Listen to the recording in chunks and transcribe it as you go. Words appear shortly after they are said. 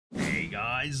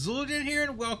guys, Zueljin here,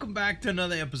 and welcome back to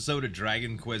another episode of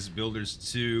Dragon Quest Builders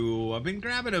 2. I've been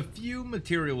grabbing a few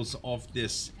materials off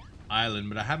this island,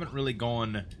 but I haven't really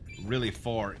gone really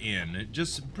far in.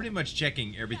 Just pretty much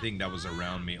checking everything that was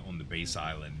around me on the base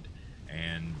island,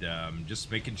 and just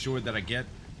making sure that I get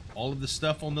all of the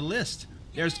stuff on the list.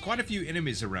 There's quite a few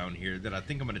enemies around here that I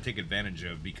think I'm going to take advantage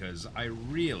of because I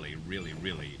really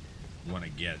want to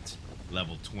get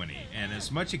level 20. And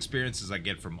as much experience as I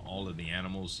get from all of the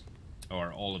animals,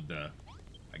 or all of the,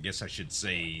 I guess I should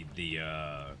say, the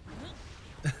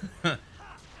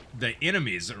the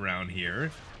enemies around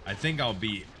here, I think I'll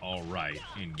be alright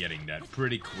in getting that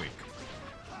pretty quick.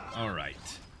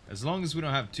 Alright. As long as we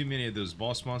don't have too many of those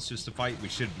boss monsters to fight, we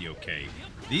should be okay.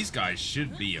 These guys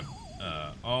should be,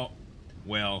 oh,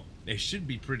 well, they should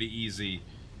be pretty easy,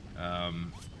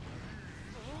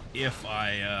 if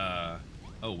I,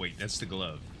 oh wait, that's the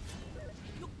glove.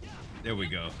 There we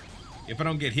go. If I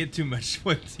don't get hit too much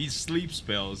with these sleep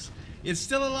spells, it's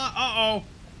still a lot. Uh-oh.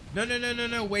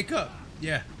 No, wake up.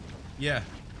 Yeah.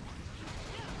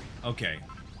 Okay.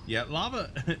 Yeah,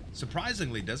 lava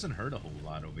surprisingly doesn't hurt a whole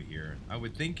lot over here. I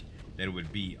would think that it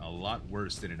would be a lot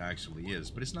worse than it actually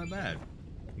is, but it's not bad.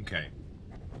 Okay.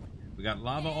 We got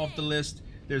lava off the list.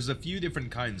 There's a few different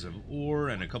kinds of ore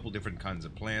and a couple different kinds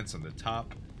of plants on the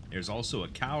top. There's also a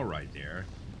cow right there.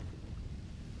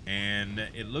 And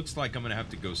it looks like I'm going to have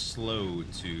to go slow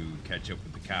to catch up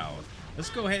with the cow.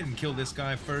 Let's go ahead and kill this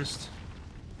guy first.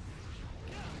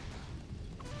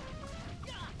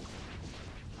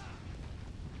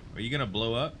 Are you going to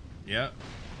blow up? Yep.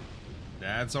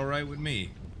 That's alright with me.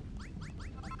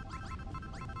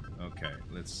 Okay,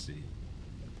 let's see.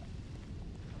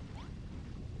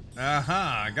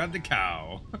 Aha! I got the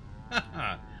cow.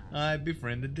 I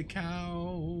befriended the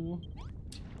cow.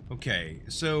 Okay,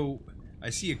 so I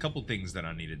see a couple things that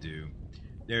I need to do.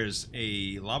 There's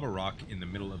a lava rock in the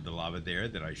middle of the lava there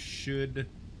that I should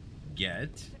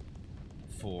get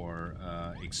for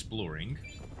exploring.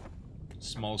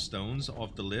 Small stones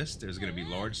off the list. There's going to be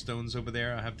large stones over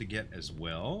there I have to get as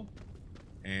well.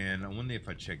 And I wonder if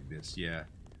I checked this. Yeah,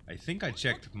 I think I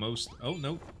checked most. Oh,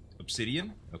 no.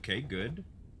 Obsidian. Okay, good.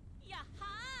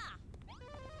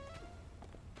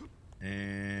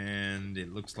 And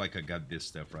it looks like I got this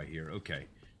stuff right here. Okay.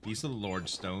 These are the large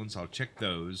stones. I'll check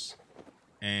those.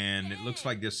 And it looks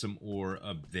like there's some ore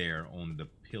up there on the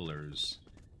pillars.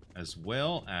 As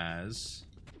well as,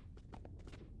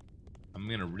 I'm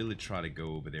going to really try to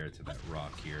go over there to that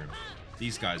rock here.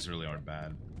 These guys really aren't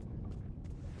bad.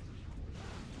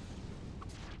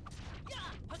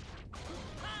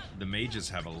 The mages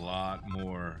have a lot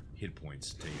more hit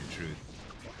points, to tell you the truth.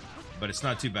 But it's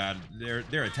not too bad.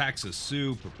 Their attacks are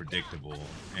super predictable,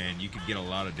 and you can get a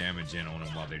lot of damage in on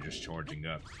them while they're just charging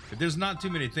up. If there's not too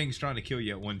many things trying to kill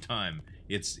you at one time,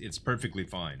 it's perfectly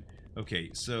fine. Okay,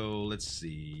 so let's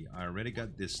see. I already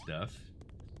got this stuff.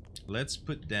 Let's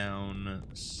put down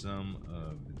some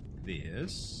of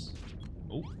this.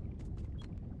 Oh.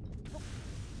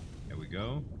 There we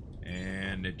go.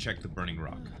 And check the burning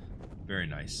rock. Very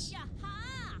nice.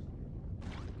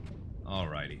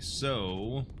 Alrighty,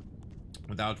 so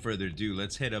without further ado,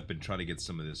 let's head up and try to get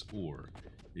some of this ore.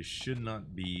 This should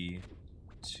not be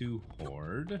too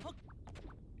hard.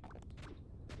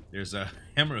 There's a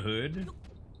hammerhood.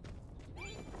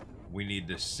 We need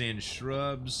the sand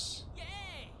shrubs.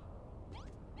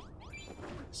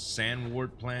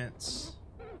 Sandwort plants.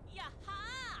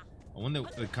 I wonder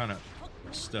what kind of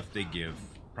stuff they give.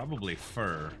 Probably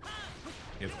fur,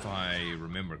 if I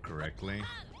remember correctly.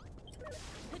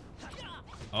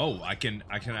 Oh, I can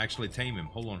actually tame him.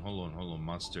 Hold on.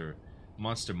 Monster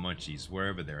munchies,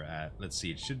 wherever they're at. Let's see,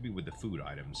 it should be with the food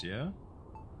items, yeah?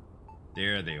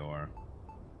 There they are.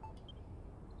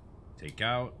 Take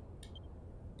out.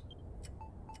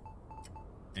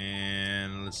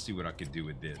 And let's see what I can do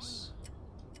with this.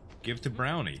 Give to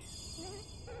Brownie.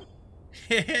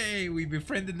 Hey, we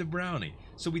befriended the Brownie.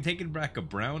 So we taking back a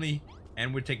Brownie,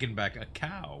 and we're taking back a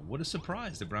cow. What a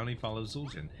surprise. The Brownie follows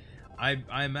Zueljin.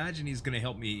 I imagine he's going to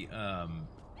help me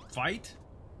fight.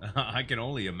 I can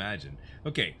only imagine.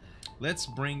 Okay, let's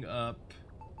bring up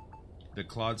the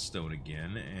Clodstone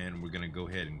again, and we're going to go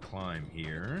ahead and climb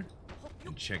here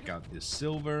and check out this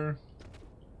silver.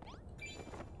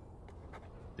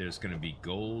 There's going to be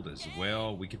gold as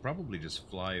well. We could probably just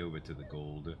fly over to the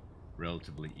gold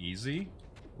relatively easy,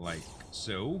 like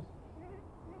so.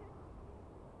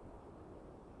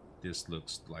 This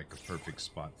looks like a perfect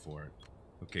spot for it.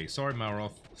 Okay, sorry,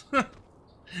 Mauroth.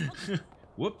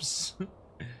 Whoops.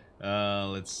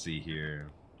 Let's see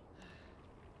here.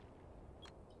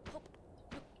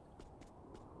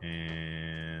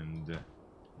 And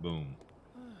boom.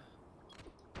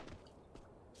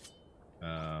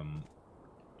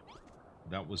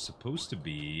 that was supposed to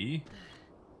be...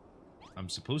 I'm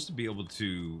supposed to be able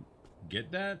to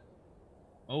get that?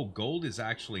 Oh, gold is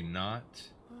actually not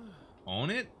on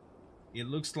it? It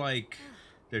looks like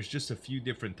there's just a few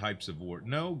different types of ore.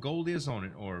 No, gold is on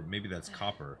it, or maybe that's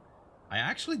copper. I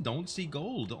actually don't see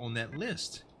gold on that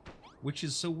list, which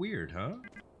is so weird, huh?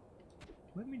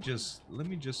 Let me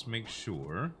just make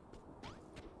sure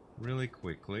really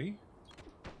quickly.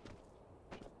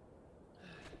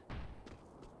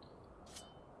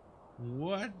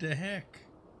 What the heck?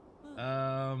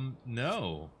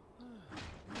 No.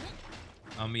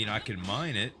 I mean, I can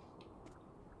mine it,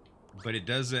 but it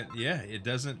doesn't, yeah, it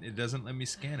doesn't let me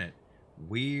scan it.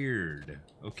 Weird.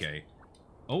 Okay.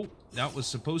 Oh, that was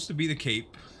supposed to be the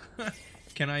cape.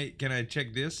 Can I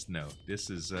check this? No, this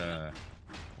is,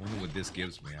 only what this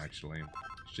gives me, actually.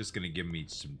 It's just gonna give me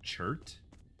some chert.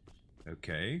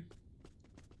 Okay.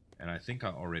 And I think I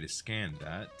already scanned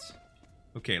that.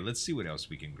 Okay, let's see what else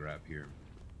we can grab here.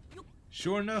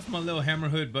 Sure enough, my little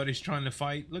hammerhood buddy's trying to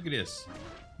fight. Look at this.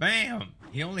 Bam!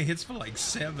 He only hits for like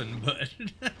 7, but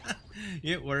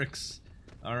it works.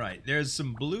 Alright, there's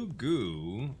some blue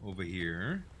goo over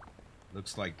here.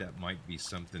 Looks like that might be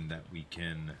something that we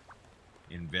can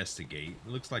investigate. It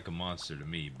looks like a monster to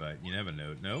me, but you never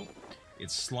know. No,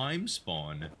 it's slime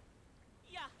spawn.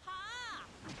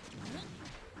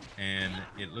 And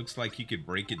it looks like you could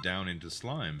break it down into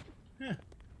slime.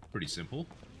 Pretty simple.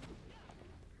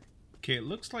 Okay, it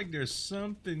looks like there's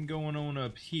something going on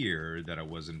up here that I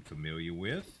wasn't familiar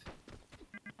with.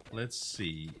 Let's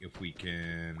see if we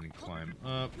can climb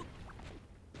up.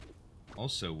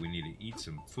 Also, we need to eat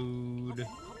some food.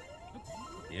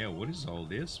 Yeah, what is all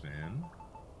this, man?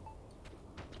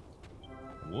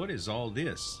 What is all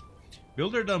this?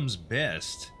 Builderdom's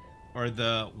best are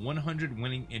the 100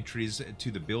 winning entries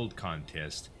to the build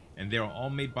contest, and they are all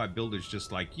made by builders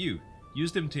just like you.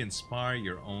 Use them to inspire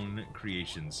your own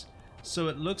creations. So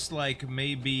it looks like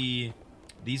maybe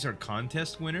these are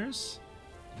contest winners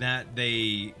that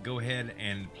they go ahead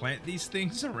and plant these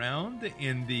things around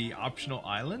in the optional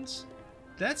islands.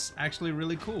 That's actually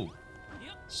really cool.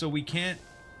 So we can't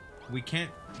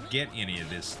get any of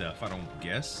this stuff, I don't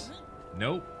guess.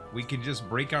 Nope, we can just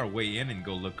break our way in and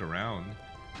go look around.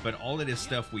 But all of this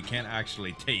stuff we can't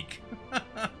actually take.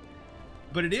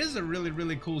 But it is a really,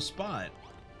 really cool spot.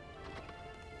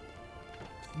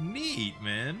 Neat,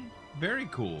 man. Very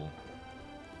cool.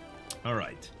 All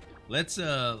right, let's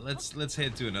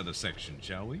head to another section,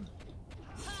 shall we?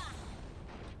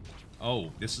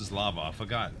 Oh, this is lava. I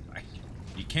forgot.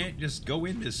 You can't just go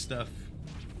in this stuff.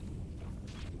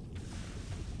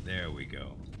 There we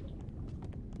go.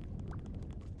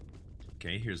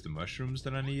 Okay, here's the mushrooms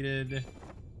that I needed.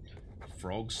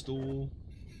 Frog stool.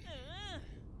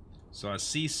 So I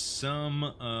see some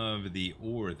of the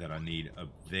ore that I need up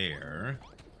there.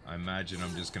 I imagine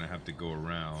I'm just gonna have to go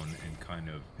around and kind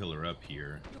of pillar up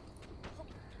here.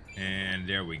 And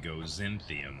there we go,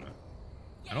 Xanthium.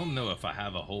 I don't know if I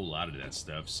have a whole lot of that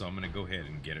stuff, so I'm gonna go ahead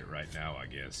and get it right now, I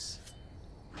guess.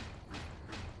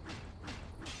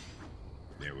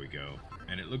 There we go.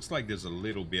 And it looks like there's a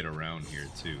little bit around here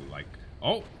too, like,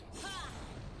 oh!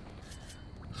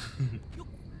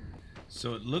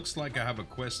 So it looks like I have a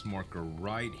quest marker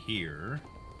right here.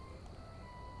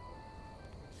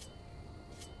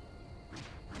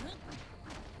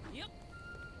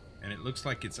 And it looks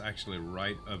like it's actually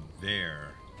right up there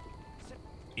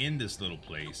in this little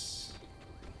place.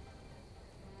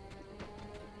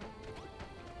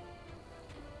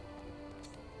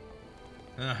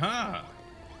 Aha!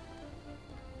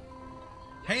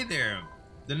 Hey there,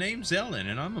 the name's Zueljin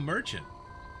and I'm a merchant.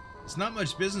 It's not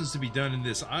much business to be done in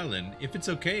this island. If it's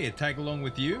okay, I'd tag along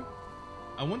with you.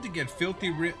 I want to get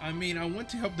filthy I want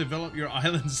to help develop your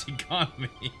island's economy.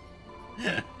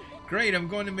 Great, I'm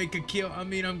going to make a kill.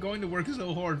 I'm going to work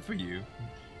so hard for you.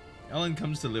 Ellen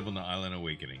comes to live on the island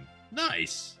Awakening.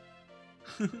 Nice!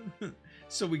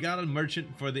 So we got a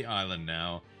merchant for the island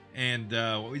now. And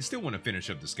we still want to finish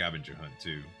up the scavenger hunt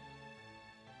too.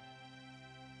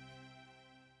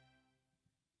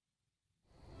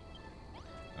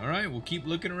 Alright, we'll keep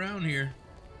looking around here.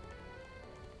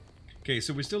 Okay,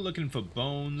 so we're still looking for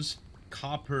bones,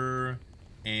 copper,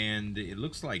 and it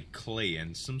looks like clay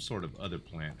and some sort of other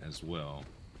plant as well.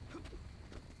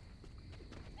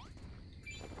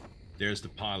 There's the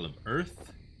pile of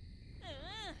earth.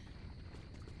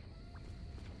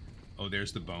 Oh,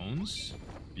 there's the bones.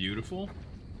 Beautiful.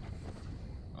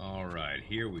 Alright,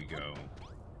 here we go.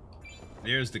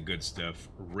 There's the good stuff.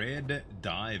 Red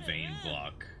dye vein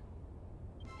block.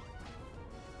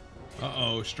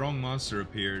 Uh-oh, strong monster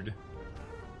appeared.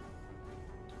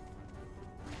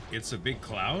 It's a big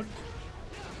cloud?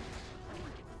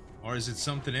 Or is it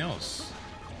something else?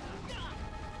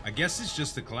 I guess it's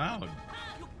just a cloud.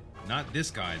 Not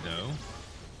this guy, though.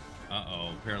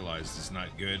 Uh-oh, paralyzed is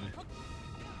not good.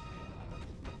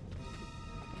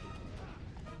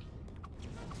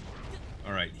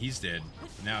 Alright, he's dead.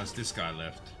 Now it's this guy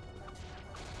left.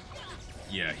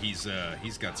 Yeah, he's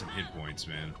got some hit points,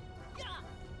 man.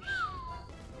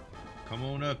 Come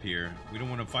on up here. We don't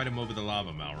want to fight him over the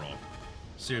lava, Malroth.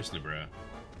 Seriously, bruh.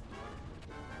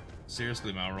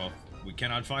 Seriously, Malroth. We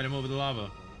cannot fight him over the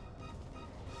lava.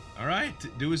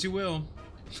 Alright, do as you will.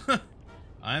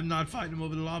 I am not fighting him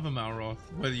over the lava, Malroth,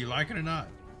 whether you like it or not.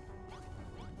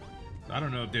 I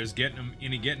don't know if there's getting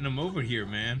him over here,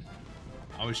 man.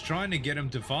 I was trying to get him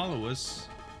to follow us.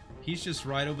 He's just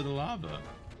right over the lava.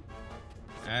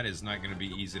 That is not going to be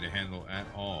easy to handle at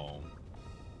all.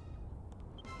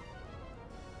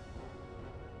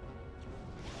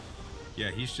 Yeah,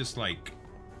 he's just like...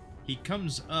 He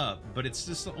comes up, but it's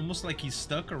just almost like he's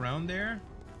stuck around there.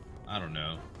 I don't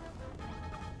know.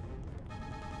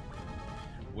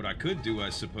 What I could do, I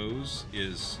suppose,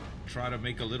 is try to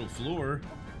make a little floor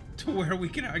to where we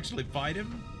can actually fight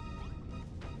him.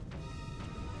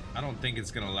 I don't think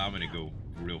it's going to allow me to go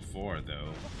real far, though.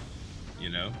 You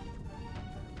know?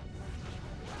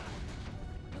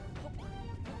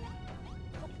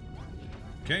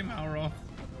 Okay, Malroth.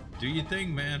 Do your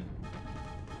thing, man.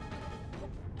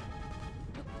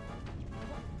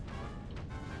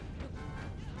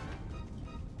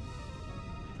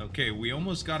 Okay, we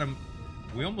almost got him.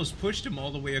 We almost pushed him all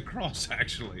the way across,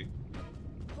 actually.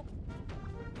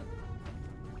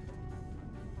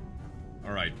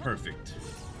 Alright, perfect.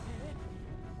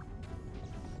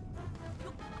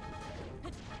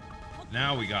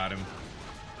 Now we got him.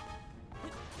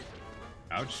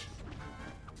 Ouch.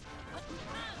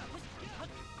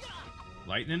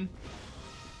 Lightning?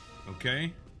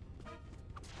 Okay.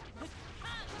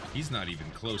 He's not even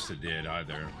close to dead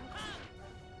either.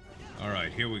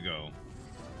 Alright, here we go.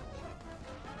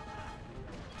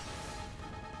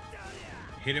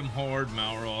 Hit him hard,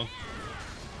 Malroth.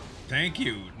 Thank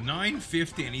you.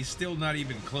 950 and he's still not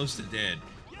even close to dead.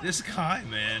 This guy,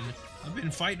 man. I've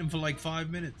been fighting him for like 5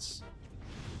 minutes.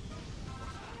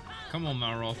 Come on,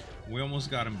 Malroth. We almost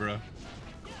got him, bruh.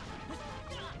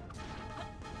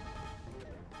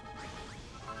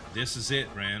 This is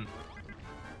it, man.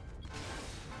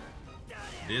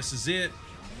 This is it.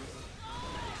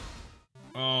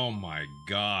 Oh my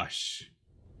gosh.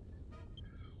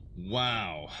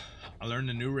 Wow. I learned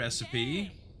a new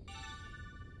recipe.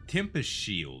 Tempest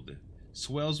Shield.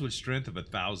 Swells with strength of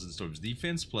 1,000 storms.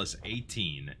 Defense plus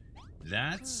 18.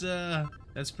 That's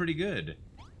pretty good.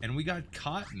 And we got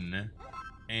cotton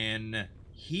and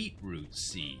heat root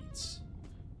seeds.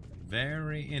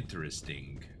 Very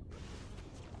interesting.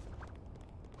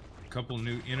 A couple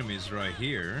new enemies right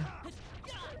here.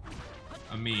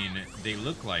 I mean, they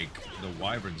look like the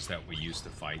wyverns that we used to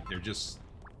fight. They're just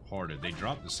harder. They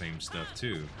drop the same stuff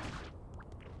too.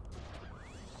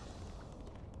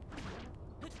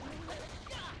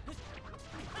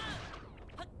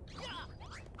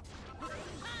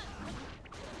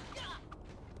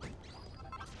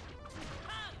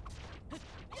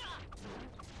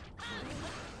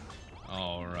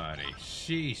 Alrighty.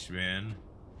 Sheesh, man.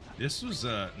 This was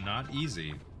not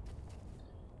easy.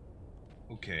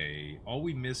 Okay, all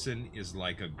we missing is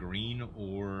like a green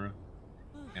ore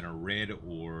and a red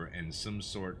ore and some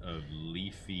sort of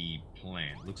leafy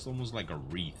plant. Looks almost like a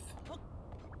wreath.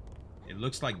 It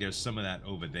looks like there's some of that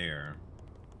over there.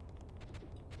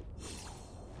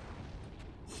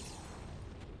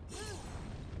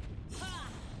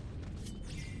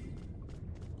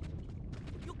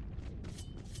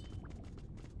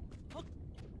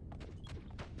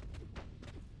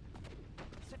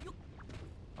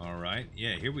 Alright,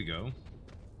 yeah, here we go.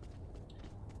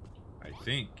 I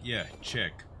think, yeah,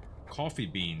 check. Coffee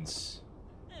beans.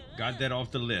 Got that off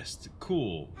the list.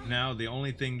 Cool. Now, the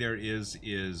only thing there is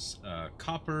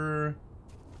copper,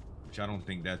 which I don't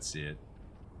think that's it.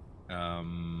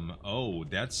 Oh,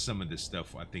 that's some of the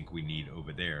stuff I think we need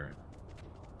over there.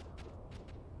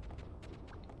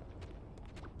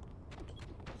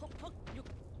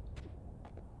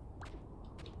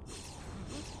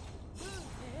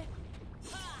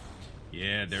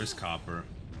 Yeah, there's copper.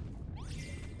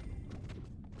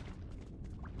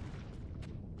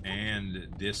 And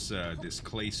this this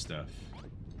clay stuff.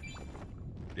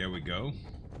 There we go.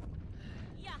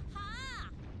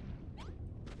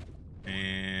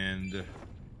 And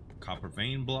copper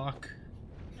vein block.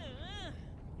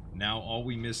 Now all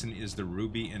we missing is the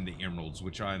ruby and the emeralds,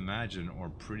 which I imagine are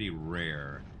pretty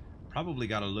rare. Probably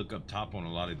got to look up top on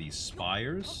a lot of these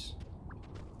spires.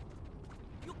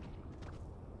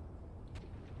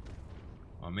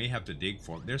 may have to dig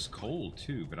for it. There's coal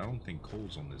too, but I don't think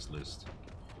coal's on this list.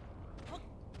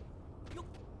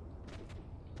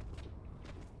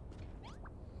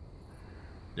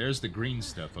 There's the green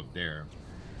stuff up there.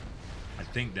 I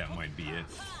think that might be it.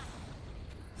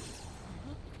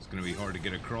 It's gonna be hard to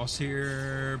get across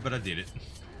here, but I did it.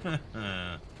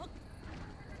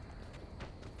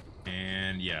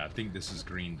 And yeah, I think this is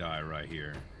green dye right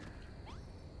here.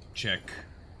 Check.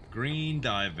 Green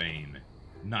dye vein.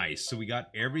 Nice. So we got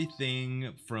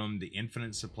everything from the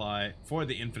infinite supply, for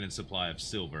the infinite supply of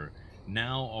silver.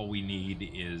 Now all we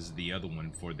need is the other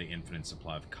one for the infinite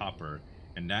supply of copper.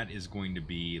 And that is going to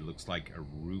be, looks like a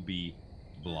ruby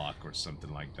block or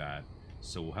something like that.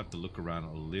 So we'll have to look around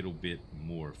a little bit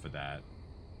more for that.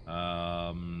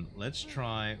 Let's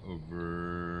try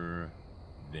over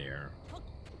there.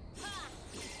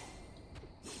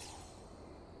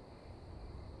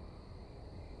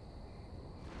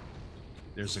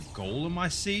 There's a golem I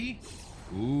see.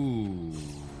 Ooh.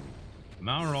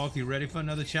 Malroth, you ready for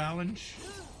another challenge?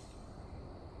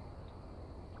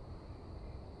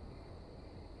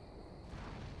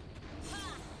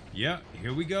 Yeah,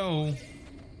 here we go.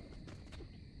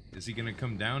 Is he gonna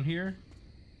come down here?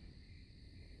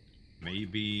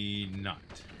 Maybe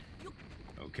not.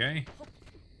 Okay.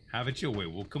 Have it your way.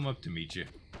 We'll come up to meet you.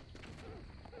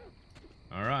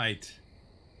 Alright.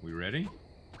 We ready?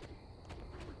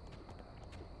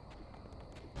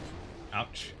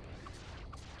 Ouch.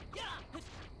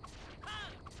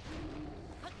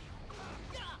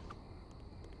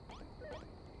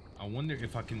 I wonder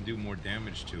if I can do more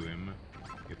damage to him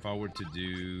if I were to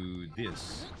do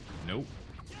this. Nope.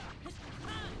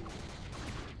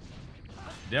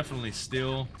 Definitely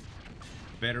still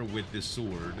better with this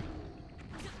sword.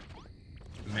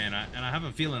 Man, and I have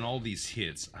a feeling all these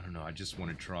hits, I don't know, I just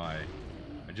want to try.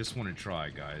 I just want to try,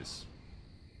 guys.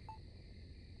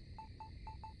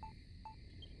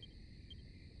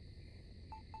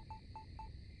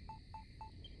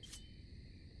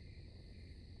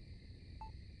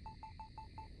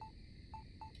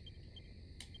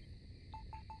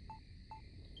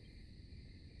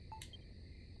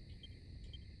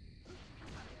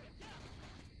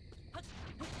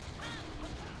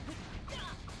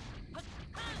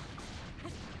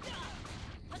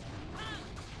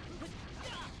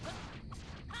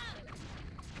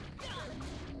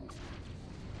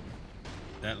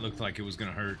 That looked like it was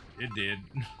gonna hurt. It did.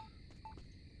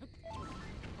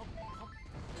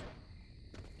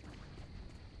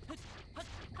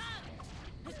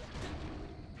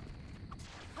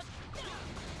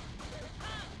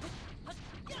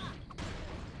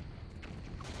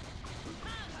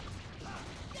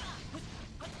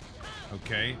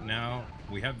 Okay, now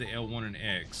we have the L1 and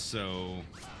X, so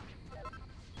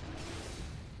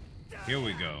here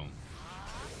we go.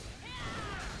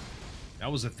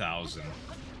 That was 1,000.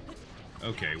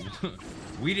 Okay,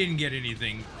 we didn't get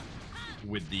anything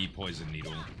with the poison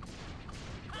needle.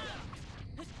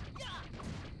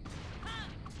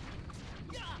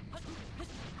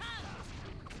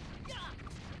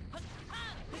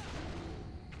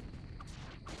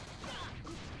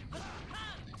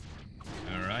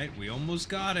 Alright, we almost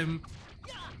got him.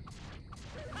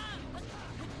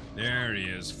 There he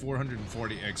is,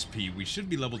 440 XP. We should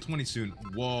be level 20 soon.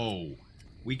 Whoa.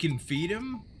 We can feed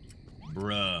him?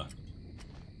 Bruh.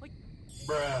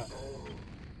 Bruh.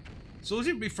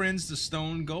 Zueljin befriends the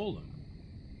stone golem.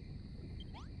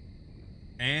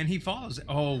 And he follows it.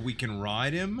 Oh, we can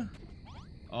ride him?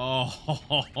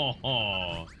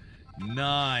 Oh,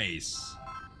 nice.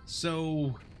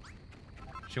 So,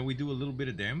 shall we do a little bit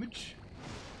of damage?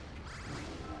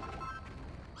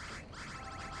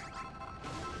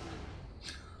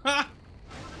 Ha!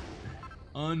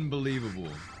 Unbelievable.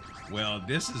 Well,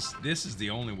 this is the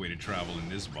only way to travel in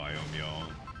this biome, y'all.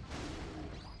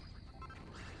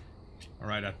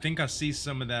 Alright, I think I see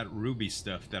some of that ruby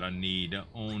stuff that I need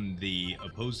on the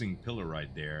opposing pillar right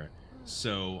there.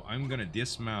 So, I'm gonna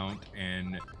dismount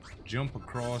and jump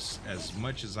across as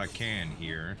much as I can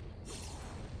here.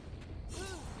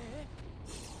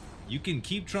 You can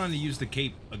keep trying to use the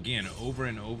cape again, over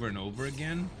and over and over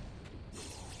again.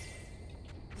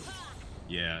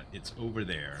 Yeah, it's over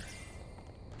there.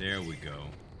 There we go.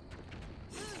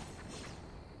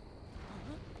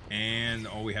 And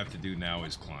all we have to do now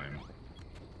is climb.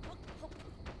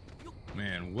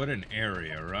 Man, what an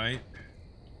area, right?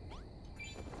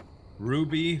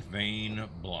 Ruby vein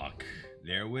block.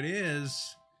 There it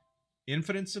is.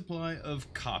 Infinite supply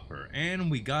of copper.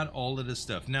 And we got all of the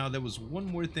stuff. Now, there was one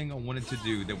more thing I wanted to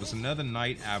do. There was another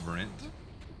night aberrant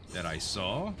that I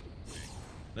saw.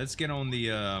 Let's get on the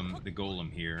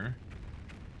golem here.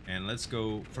 And let's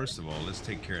go, first of all, let's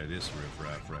take care of this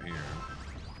riffraff right here.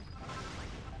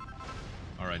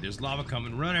 Alright, there's lava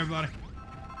coming. Run, everybody!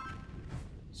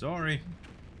 Sorry.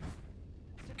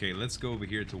 Okay, let's go over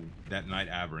here to that night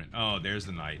aberrant. Oh, there's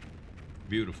the night.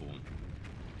 Beautiful.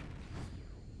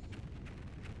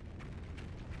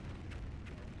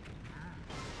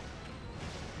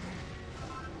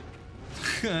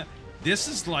 This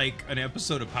is like an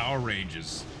episode of Power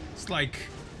Rangers. It's like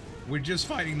we're just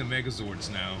fighting the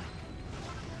Megazords now.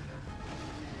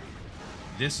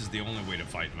 This is the only way to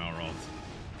fight Malroth.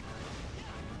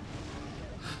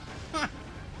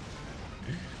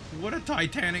 What a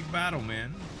titanic battle,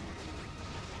 man.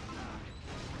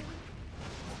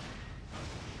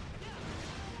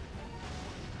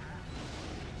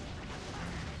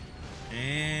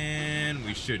 And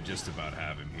we should just about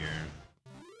have him here.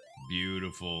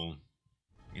 Beautiful.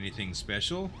 Anything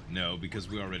special? No, because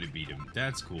we already beat him.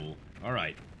 That's cool.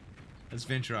 Alright. Let's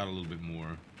venture out a little bit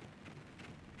more.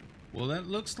 Well, that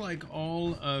looks like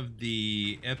all of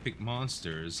the epic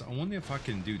monsters. I wonder if I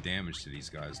can do damage to these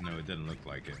guys. No, it doesn't look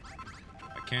like it.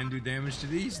 I can do damage to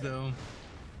these, though.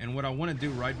 And what I want to do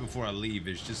right before I leave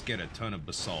is just get a ton of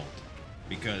basalt.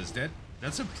 Because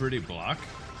that's a pretty block.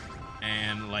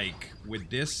 And, like, with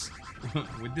this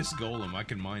with this golem, I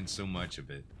can mine so much of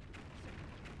it.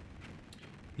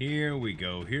 Here we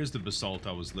go. Here's the basalt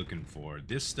I was looking for.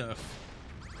 This stuff,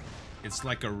 it's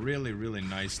like a really, really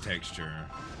nice texture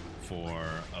for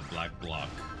a black block.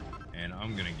 And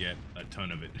I'm gonna get a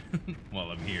ton of it while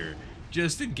I'm here,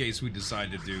 just in case we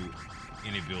decide to do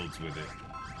any builds with it.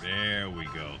 There we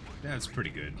go. That's pretty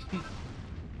good.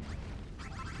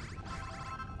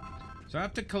 So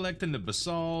after collecting the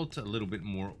basalt, a little bit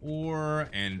more ore,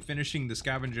 and finishing the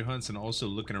scavenger hunts, and also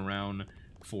looking around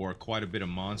for quite a bit of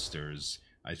monsters,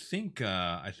 I think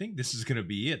this is gonna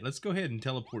be it. Let's go ahead and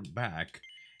teleport back,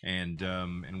 and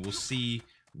we'll see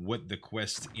what the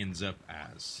quest ends up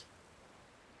as.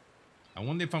 I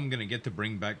wonder if I'm gonna get to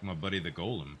bring back my buddy the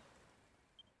golem.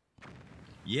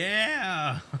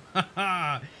 Yeah!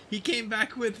 He came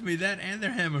back with me, that and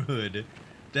their hammerhood.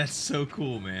 That's so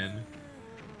cool, man.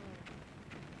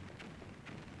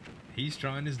 He's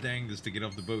trying his dangest to get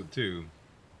off the boat, too.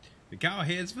 The cow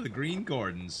heads for the green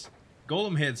gardens.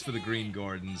 Golem heads for the green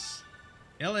gardens.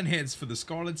 Ellen heads for the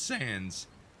scarlet sands.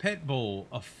 Pet bowl,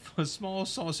 a small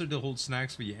saucer to hold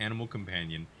snacks for your animal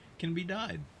companion, can be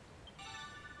dyed.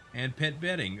 And pet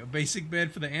bedding, a basic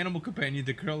bed for the animal companion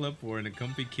to curl up for in a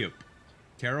comfy kip.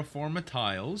 Terraforma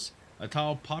tiles, a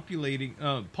tile populating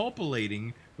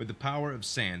with the power of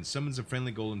sand, summons a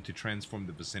friendly golem to transform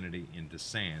the vicinity into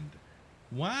sand.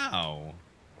 Wow.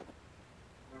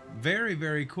 Very,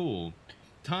 very cool.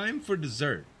 Time for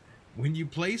dessert. When you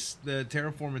place the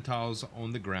terraforma tiles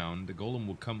on the ground, the golem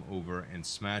will come over and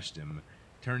smash them,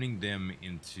 turning the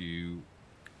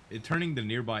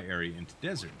nearby area into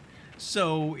desert.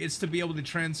 So it's to be able to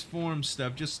transform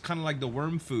stuff, just kind of like the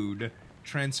worm food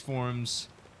transforms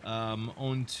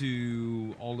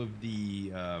onto all of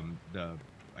the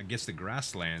I guess the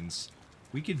grasslands.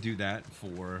 We could do that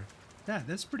for that.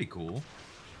 That's pretty cool.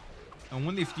 I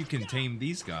wonder if you can tame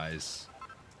these guys.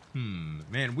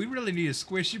 Man, we really need a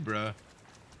squishy, bruh.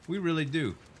 We really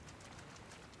do.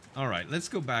 All right, let's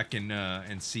go back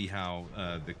and see how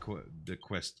the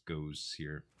quest goes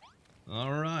here.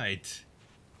 All right,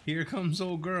 here comes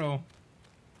old girl.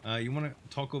 You want to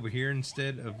talk over here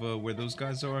instead of where those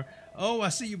guys are? Oh, I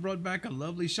see you brought back a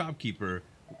lovely shopkeeper.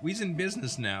 We's in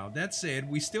business now. That said,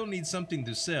 we still need something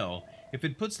to sell. If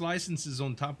it puts licenses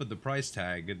on top of the price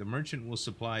tag, the merchant will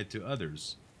supply it to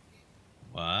others.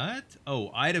 What? Oh,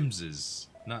 items,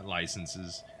 not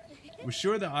licenses. We're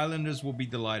sure the islanders will be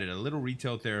delighted. A little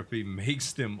retail therapy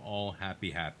makes them all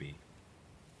happy.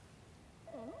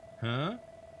 Huh?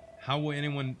 How will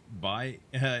anyone buy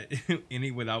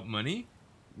any without money?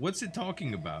 What's it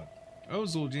talking about? Oh,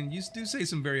 Zueljin, you do say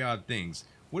some very odd things.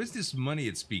 What is this money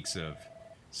it speaks of?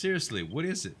 Seriously, what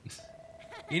is it?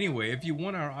 Anyway, if you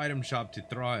want our item shop to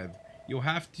thrive, you'll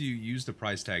have to use the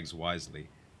price tags wisely.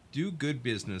 Do good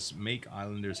business, make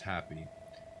islanders happy.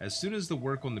 As soon as the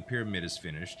work on the pyramid is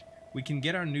finished, we can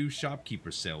get our new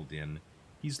shopkeeper settled in.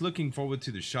 He's looking forward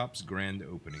to the shop's grand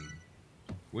opening.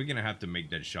 We're gonna have to make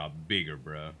that shop bigger,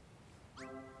 bruh.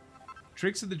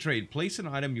 Tricks of the trade. Place an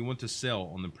item you want to sell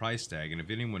on the price tag, and if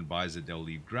anyone buys it, they'll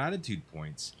leave gratitude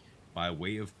points by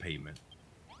way of payment.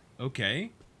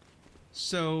 Okay.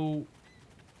 So...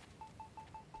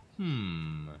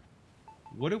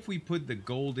 what if we put the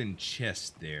golden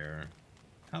chest there?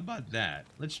 How about that?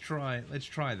 Let's try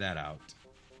that out.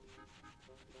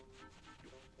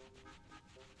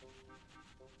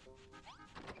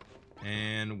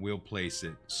 And we'll place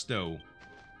it. Stow.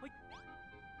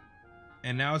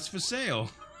 and now it's for sale.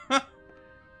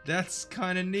 That's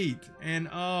kind of neat. And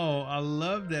oh, I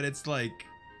love that it's like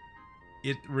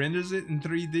it renders it in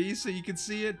 3D so you can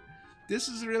see it. This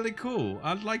is really cool.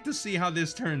 I'd like to see how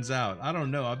this turns out. I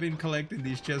don't know. I've been collecting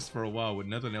these chests for a while with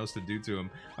nothing else to do to them.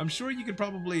 I'm sure you could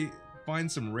probably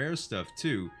find some rare stuff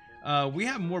too. We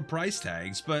have more price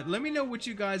tags, but let me know what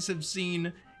you guys have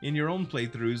seen in your own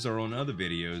playthroughs or on other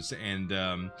videos, and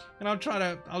I'll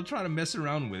try to mess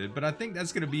around with it. But I think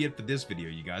that's gonna be it for this video,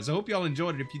 you guys. I hope y'all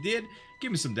enjoyed it. If you did,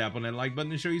 give me some dap on that like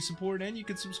button to show your support, and you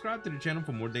can subscribe to the channel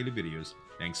for more daily videos.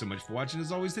 Thanks so much for watching.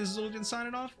 As always, this is Zueljin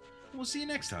signing off. We'll see you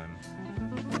next time.